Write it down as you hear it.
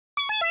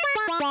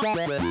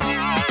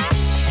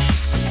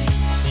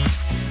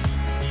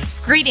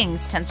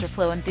Greetings,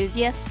 TensorFlow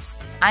enthusiasts.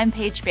 I'm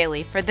Paige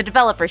Bailey for the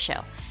Developer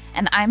Show,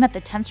 and I'm at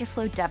the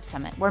TensorFlow Dev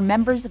Summit, where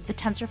members of the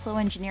TensorFlow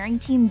engineering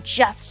team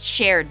just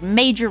shared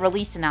major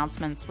release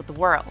announcements with the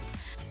world.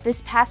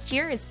 This past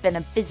year has been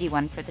a busy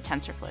one for the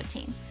TensorFlow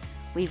team.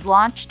 We've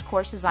launched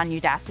courses on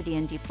Udacity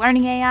and deep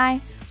learning AI.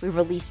 We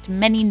released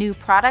many new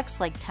products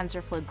like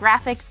TensorFlow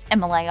Graphics,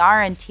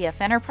 MLIR, and TF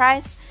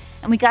Enterprise,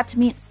 and we got to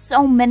meet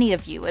so many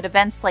of you at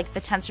events like the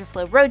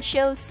TensorFlow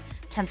Roadshows,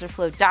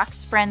 TensorFlow Doc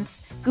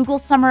Sprints, Google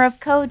Summer of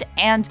Code,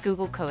 and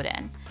Google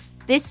Code-In.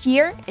 This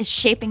year is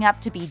shaping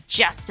up to be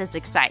just as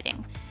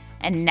exciting.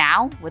 And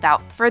now,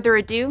 without further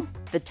ado,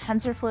 the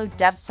TensorFlow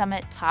Dev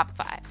Summit Top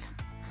 5.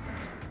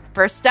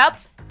 First up,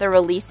 the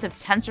release of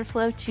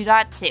TensorFlow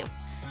 2.2.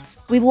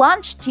 We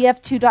launched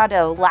TF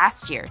 2.0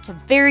 last year to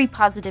very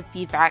positive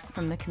feedback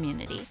from the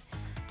community.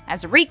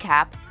 As a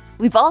recap,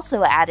 we've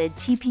also added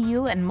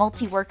TPU and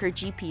multi-worker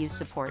GPU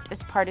support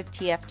as part of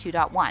TF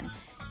 2.1.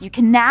 You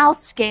can now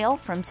scale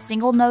from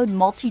single-node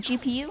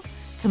multi-GPU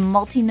to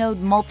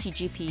multi-node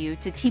multi-GPU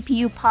to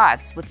TPU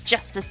pods with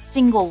just a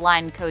single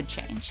line code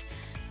change.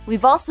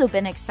 We've also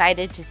been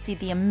excited to see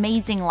the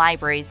amazing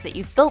libraries that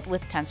you've built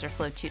with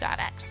TensorFlow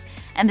 2.x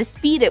and the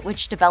speed at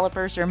which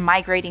developers are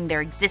migrating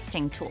their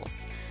existing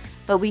tools.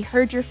 But we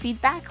heard your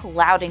feedback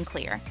loud and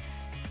clear.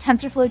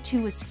 TensorFlow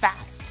 2 was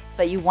fast,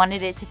 but you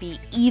wanted it to be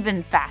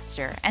even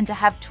faster and to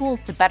have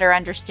tools to better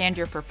understand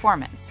your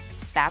performance.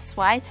 That's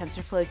why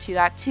TensorFlow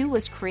 2.2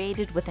 was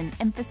created with an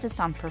emphasis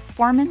on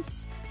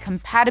performance,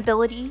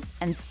 compatibility,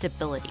 and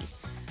stability.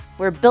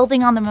 We're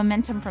building on the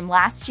momentum from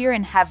last year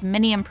and have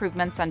many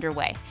improvements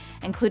underway,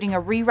 including a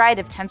rewrite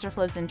of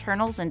TensorFlow's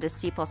internals into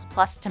C++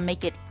 to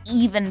make it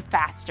even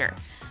faster.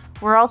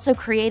 We're also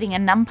creating a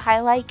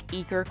NumPy-like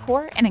eager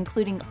core and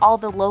including all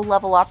the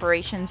low-level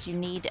operations you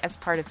need as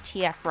part of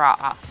TF Raw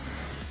Ops.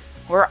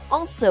 We're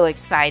also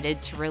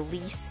excited to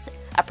release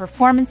a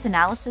performance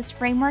analysis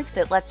framework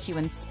that lets you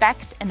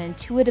inspect and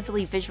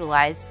intuitively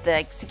visualize the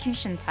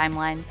execution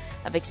timeline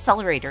of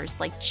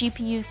accelerators like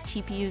GPUs,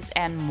 TPUs,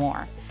 and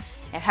more.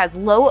 It has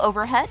low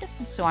overhead,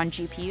 so on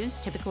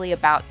GPUs, typically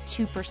about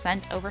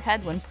 2%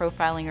 overhead when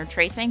profiling or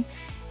tracing,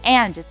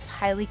 and it's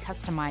highly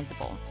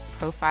customizable.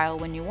 Profile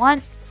when you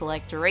want,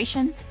 select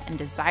duration, and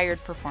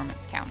desired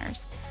performance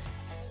counters.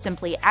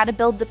 Simply add a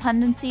build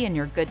dependency and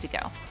you're good to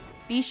go.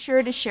 Be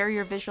sure to share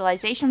your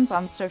visualizations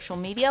on social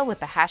media with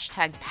the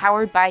hashtag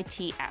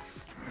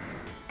 #PoweredByTF.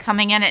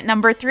 Coming in at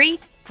number 3,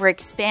 we're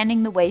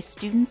expanding the way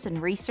students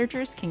and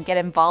researchers can get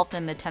involved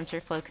in the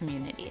TensorFlow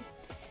community.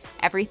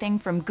 Everything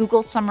from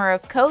Google Summer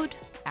of Code,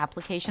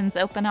 applications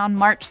open on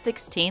March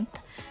 16th,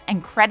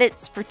 and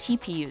credits for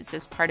TPUs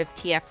as part of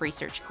TF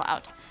Research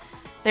Cloud.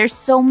 There's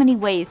so many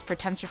ways for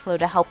TensorFlow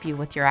to help you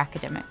with your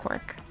academic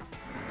work.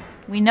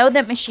 We know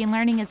that machine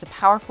learning is a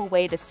powerful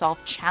way to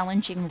solve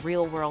challenging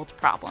real-world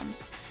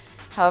problems.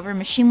 However,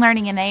 machine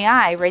learning and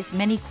AI raise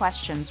many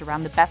questions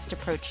around the best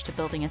approach to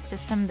building a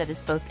system that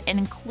is both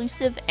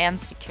inclusive and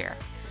secure.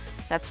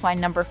 That's why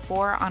number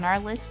 4 on our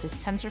list is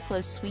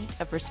TensorFlow's suite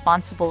of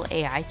responsible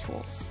AI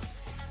tools.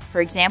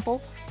 For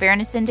example,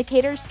 fairness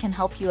indicators can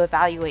help you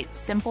evaluate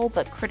simple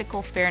but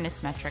critical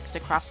fairness metrics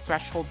across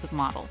thresholds of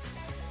models.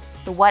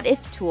 The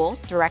what-if tool,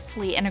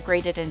 directly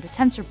integrated into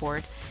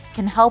TensorBoard,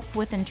 can help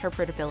with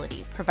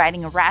interpretability,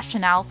 providing a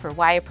rationale for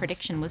why a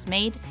prediction was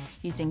made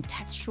using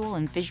textual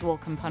and visual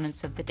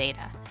components of the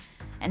data.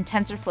 And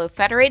TensorFlow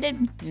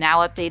Federated,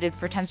 now updated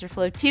for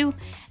TensorFlow 2,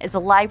 is a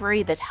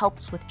library that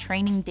helps with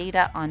training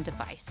data on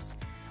device.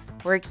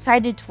 We're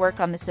excited to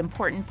work on this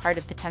important part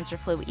of the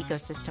TensorFlow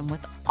ecosystem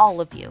with all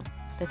of you,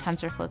 the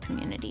TensorFlow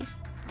community.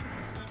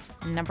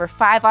 And number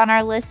 5 on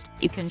our list,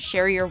 you can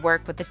share your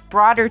work with the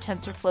broader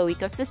TensorFlow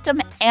ecosystem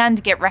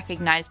and get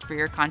recognized for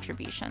your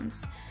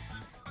contributions.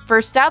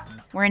 First up,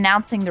 we're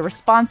announcing the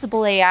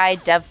Responsible AI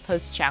Dev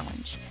Post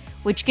Challenge,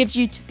 which gives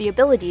you the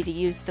ability to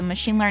use the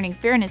machine learning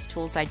fairness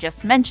tools I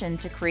just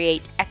mentioned to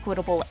create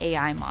equitable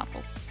AI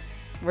models.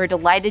 We're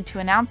delighted to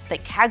announce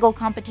that Kaggle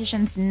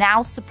competitions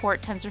now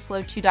support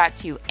TensorFlow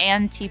 2.2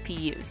 and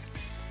TPUs.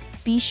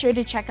 Be sure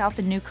to check out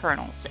the new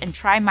kernels and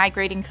try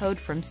migrating code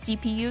from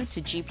CPU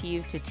to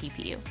GPU to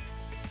TPU.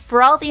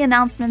 For all the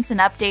announcements and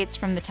updates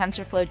from the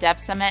TensorFlow Dev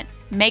Summit,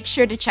 make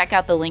sure to check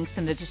out the links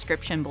in the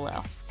description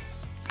below.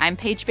 I'm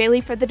Paige Bailey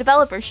for the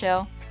Developer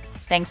Show.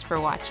 Thanks for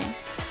watching.